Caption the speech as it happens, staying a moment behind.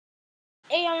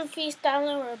I'm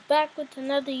Freestyler. We're back with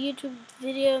another YouTube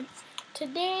video.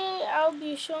 Today I'll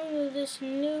be showing you this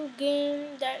new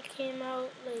game that came out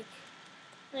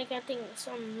like I think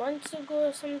some months ago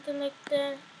or something like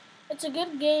that. It's a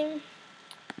good game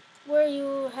where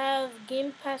you have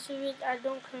game passes. I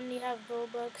don't currently have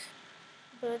Robux,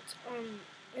 but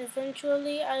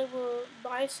eventually I will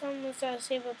buy some once I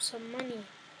save up some money.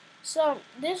 So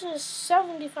this is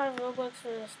 75 Robux for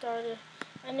the starter,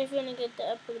 and if you're gonna get the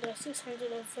epic, that's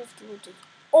 650, which is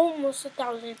almost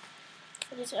 1,000.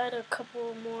 I just add a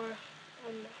couple more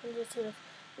hundreds to it.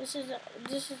 This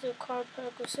is a card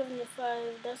pack of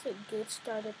 75. That's a good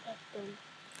starter pack then.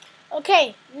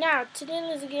 Okay, now today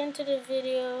let's get into the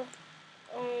video.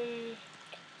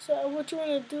 So what you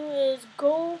wanna do is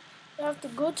go. You have to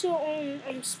go to your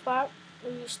own spot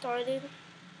where you started.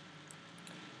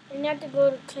 And you have to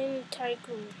go to Vehicle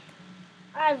Tycoon.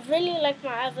 I really like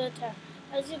my avatar.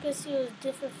 As you can see, it was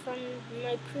different from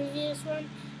my previous one.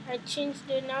 I changed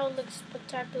it. Now it looks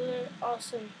spectacular,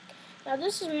 awesome. Now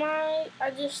this is I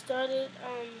just started.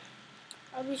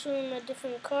 I'll be showing my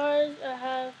different cars. I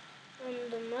have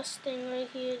the Mustang right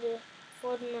here, the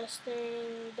Ford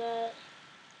Mustang. That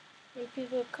when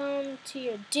people come to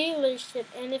your dealership,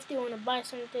 and if they want to buy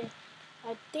something,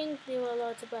 I think they were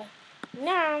allowed to buy.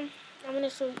 Now I'm gonna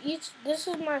show each. This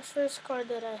is my first car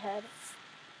that I had.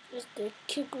 Just a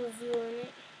quick review on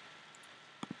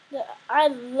it. I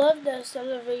love the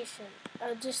acceleration.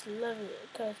 I just love it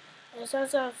because it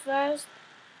starts out fast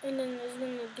and then it's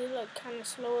gonna get like kind of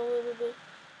slow a little bit,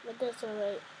 but that's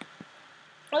alright.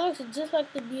 It looks just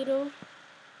like the Beetle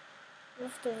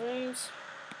with the rims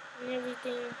and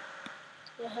everything,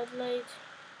 the headlights,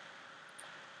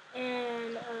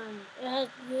 and it has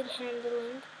good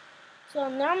handling. So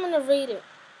now I'm gonna rate it.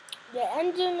 The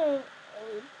engine,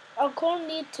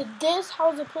 according to this, how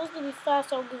it's supposed to be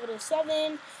fast, I'll give it a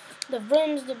 7. The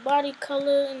rims, the body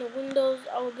color, and the windows,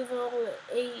 I will give it all an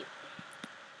 8.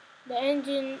 The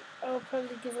engine, I will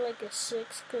probably give it like a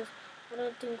 6, because I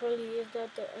don't think really is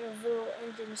that the real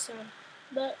engine sound.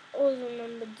 But always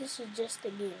remember, this is just a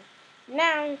game.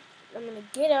 Now, I'm going to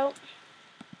get out,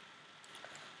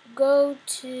 go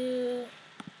to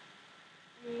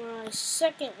my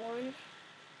second one.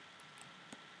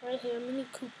 Right here, Mini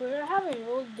Cooper. I haven't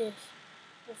rolled this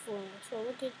before, so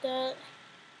look at that.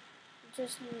 It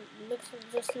just looks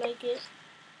just like it,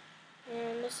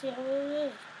 and let's see how it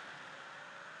is.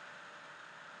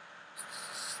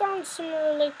 Sounds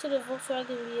similar like to the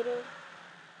Volkswagen Beetle,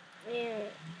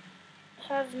 and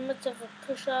has much of a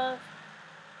push off.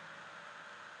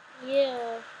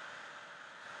 Yeah,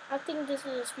 I think this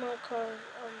is a smart car,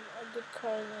 a good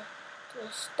car to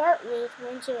start with.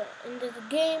 Once you're into the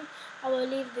game, I will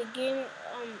leave the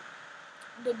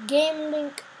game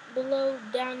link below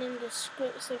down in the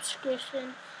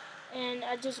subscription, and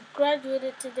I just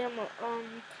graduated to them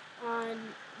on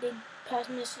they passed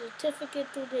me a certificate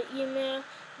through the email,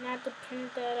 and I have to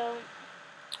print that out.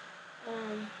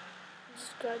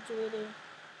 Just graduated.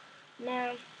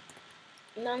 Now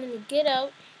I'm gonna get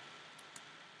out.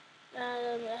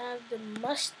 I have the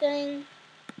Mustang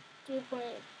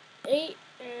 3.8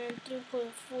 and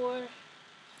 3.4.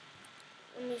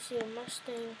 Let me see a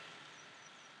Mustang.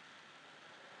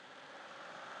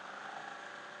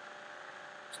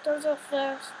 Starts off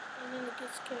fast and then it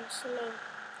gets kind of slow.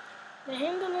 The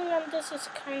handling on this is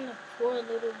kind of poor a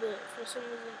little bit for some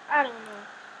reason. I don't know.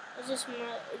 It's just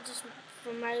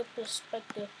from my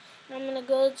perspective. Now I'm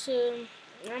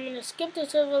gonna skip the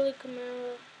Chevrolet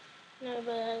Camaro.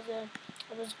 Everybody has that.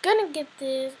 I was gonna get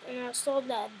this, and I saw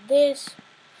that this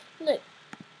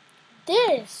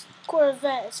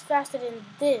Corvette is faster than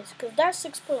this, cause that's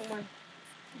 6.1.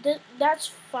 That's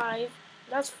 5.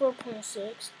 That's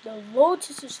 4.6. The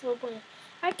Lotus is 4.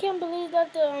 I can't believe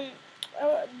that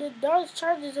the Dodge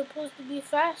Charger is supposed to be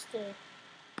faster.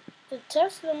 The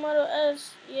Tesla Model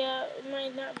S, yeah, it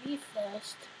might not be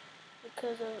fast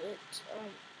because of its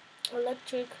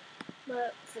electric,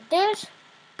 but for this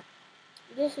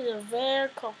is a rare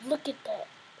car. Look at that.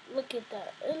 Look at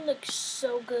that. It looks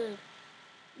so good.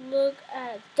 Look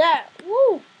at that.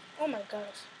 Woo! Oh my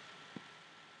gosh.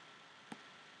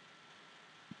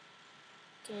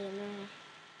 Okay, now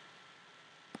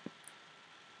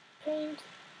paint.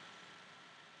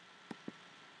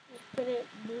 Let's put it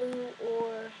blue,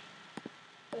 or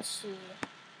let's see.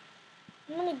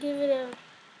 I'm gonna give it a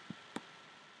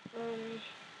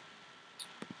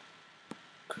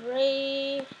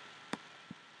gray,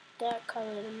 that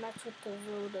color to match with the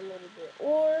road a little bit.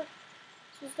 Or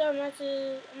since that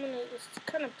matches, it's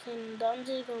kind of plain, though. I'm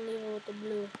just gonna leave it with the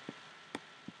blue.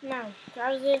 Now,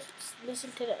 how's this?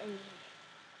 Listen to the engine.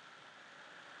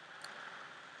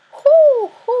 Whoo!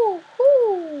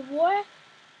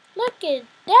 Look at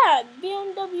that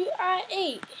BMW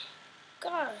i8.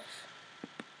 Gosh.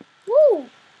 Woo!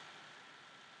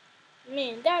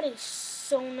 Man, that is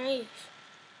so nice.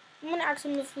 I'm gonna ask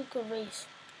him if we could race.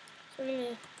 So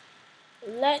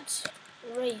let's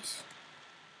race.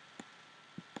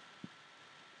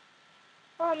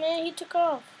 Oh man, he took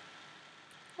off.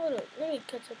 Hold up, let me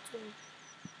catch up to him.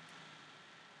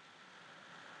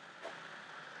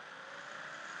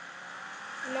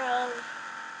 Now,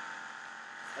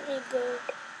 let me go.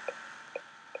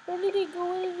 Where did he go?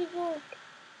 Where did he go?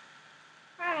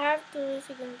 I have to race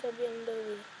against the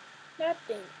BMW.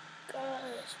 Nothing.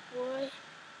 Gosh, boy.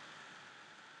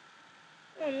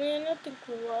 Oh man, I think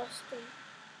we lost him.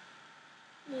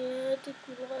 Yeah, I think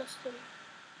we lost him.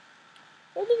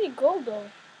 Where did he go though?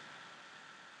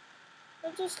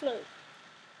 I just like...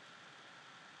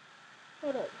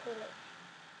 Hold up.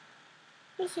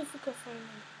 Let's see if we can find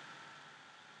him.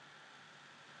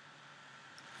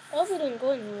 I hope he didn't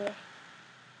go anywhere.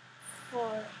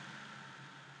 Far.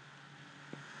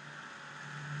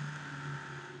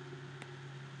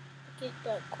 Get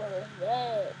that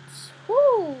Corvette.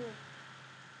 Whoo!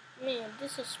 Man,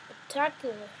 this is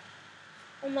spectacular.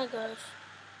 Oh my gosh.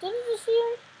 Did I just see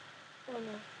him? Oh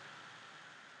no.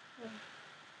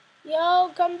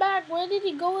 Yo, come back. Where did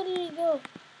he go? I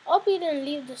hope he didn't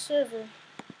leave the server.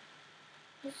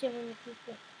 Let's see how many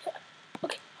people.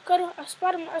 Okay, I got him. I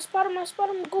spot him.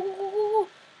 Go.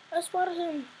 I spotted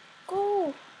him.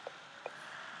 Go.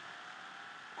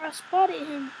 I spotted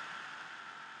him.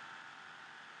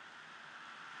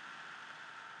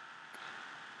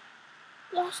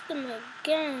 Lost him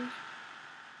again.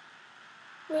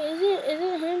 Wait, is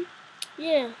it him?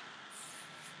 Yeah.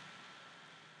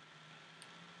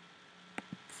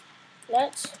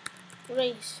 Let's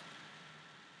race.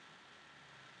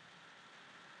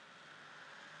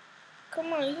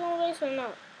 Come on, you gonna race or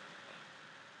not?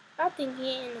 I think he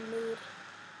ain't in the mood.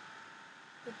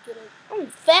 I'm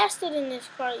faster than this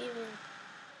car even.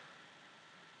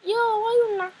 Yo, why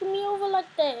you knocking me over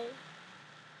like that?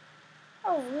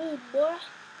 Oh, rude, boy.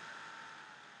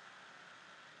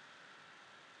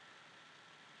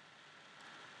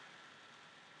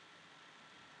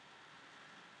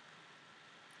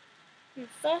 I'm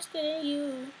faster than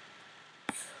you.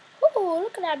 Ooh,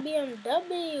 look at that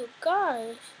BMW,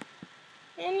 gosh.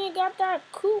 And you got that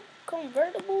coupe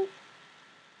convertible.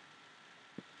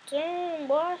 Damn,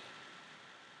 boy.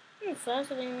 I'm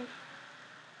faster than you.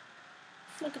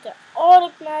 Look at that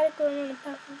automatic on the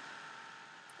pattern.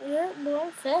 Yeah, boy,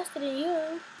 I'm faster than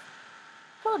you.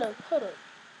 Hold up.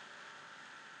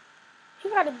 He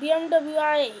got a BMW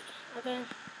i8, okay?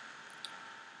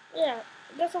 Yeah,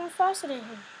 I guess I'm faster than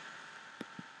him.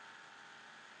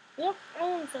 Yep, I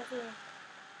am faster than him.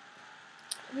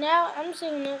 Now, I'm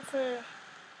saving up for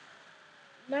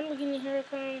Lamborghini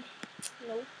Huracan.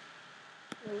 Nope.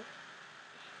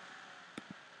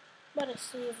 Better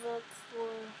save up for...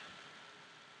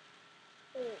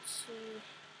 Let's see.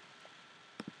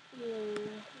 Yeah,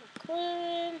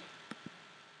 McLaren.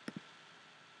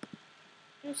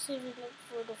 I'm saving up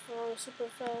for the Ferrari super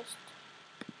fast.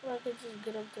 Or I could just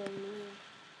get up to a million.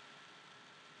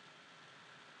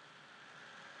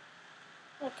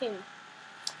 Okay.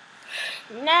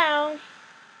 Now,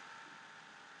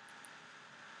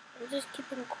 I'm just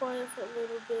keeping quiet for a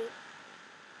little bit.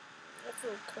 I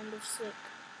feel kind of sick.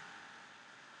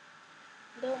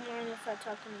 Don't mind if I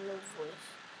talk in a low voice.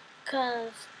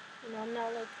 Cause, I'm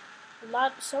not like a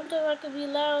lot. Sometimes I could be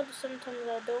loud, sometimes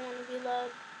I don't want to be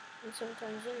loud. And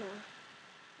sometimes,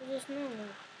 it's just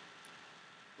normal.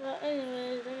 Well,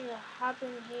 anyways, I'm gonna hop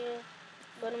in here,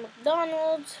 go to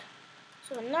McDonald's.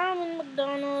 So now I'm in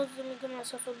McDonald's. Let me get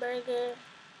myself a burger.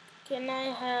 Can I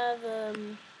have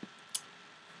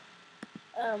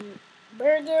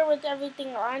burger with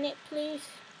everything on it, please?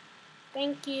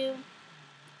 Thank you.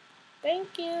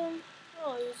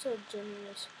 Oh, you're so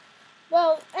generous.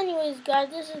 Well, anyways, guys,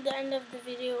 this is the end of the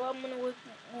video. I'm gonna work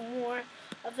more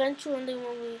eventually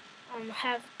when we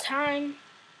have time.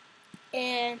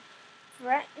 And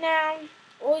right now,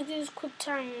 always use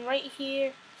QuickTime right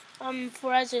here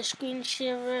for as a screen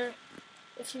shaver.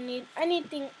 If you need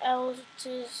anything else,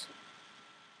 just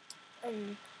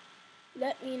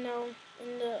let me know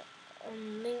in the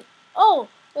link. Oh,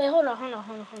 wait, hold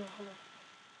on.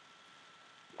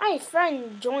 My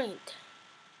friend joined.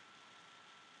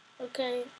 Okay,